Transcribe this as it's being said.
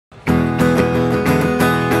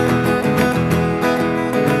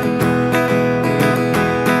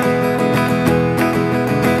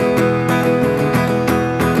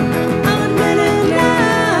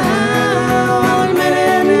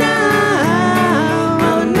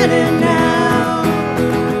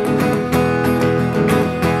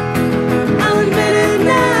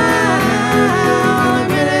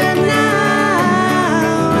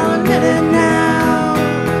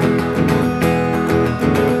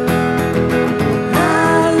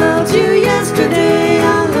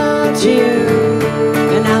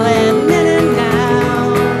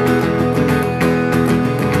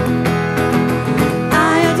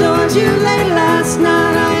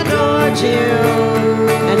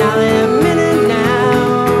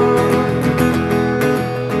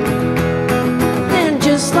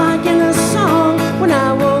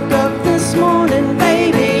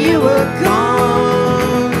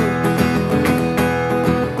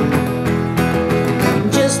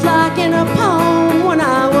like in a poem. When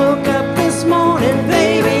I woke up this morning,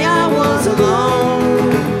 baby, I was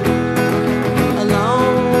alone,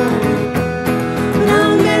 alone. But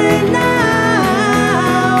I'll admit it now,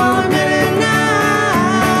 I'll admit it now,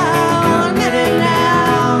 I'll admit it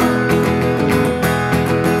now.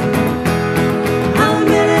 I'll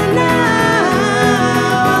admit it now,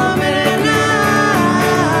 I'll admit it now,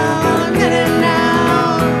 I'll admit it now.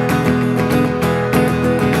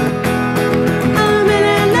 I'll admit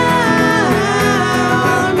it now,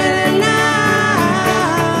 I'll admit it now,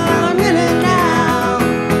 I'll admit it now.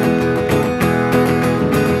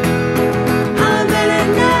 I'll admit it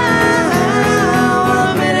now, I'll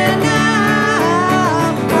admit it now,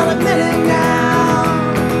 I'll admit it now.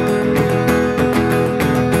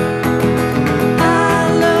 I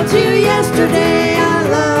loved you yesterday, I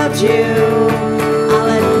loved you. I'll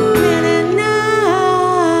admit it now.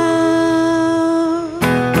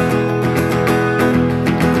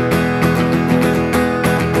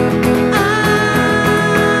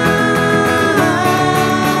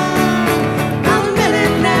 I'll admit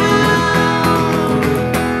it now.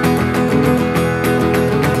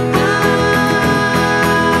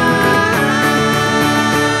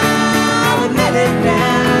 I'll admit it now.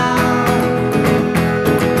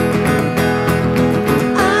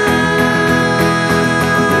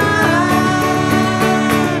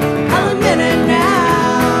 I'll admit it now.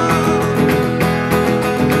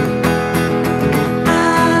 I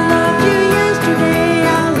loved you yesterday,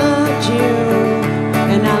 I loved you,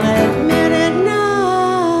 and I'll admit it now.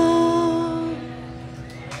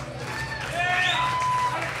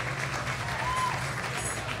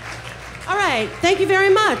 All right, thank you very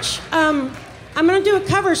much. I'm going to do a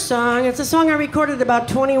cover song. It's a song I recorded about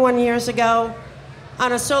 21 years ago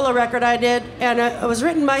on a solo record I did, and it was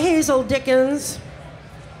written by Hazel Dickens.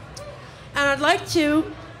 And I'd like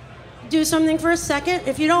to do something for a second,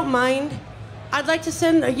 if you don't mind. I'd like to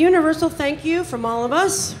send a universal thank you from all of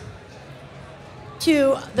us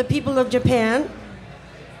to the people of Japan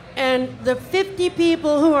and the 50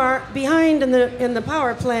 people who are behind in the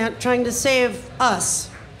power plant trying to save us.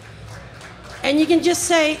 And you can just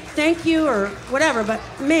say thank you or whatever, but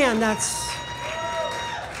man, that's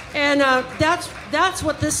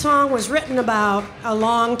what this song was written about a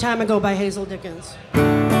long time ago by Hazel Dickens.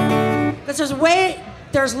 Because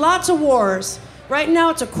there's lots of wars. Right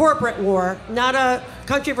now it's a corporate war, not a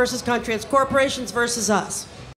country versus country. It's corporations versus us.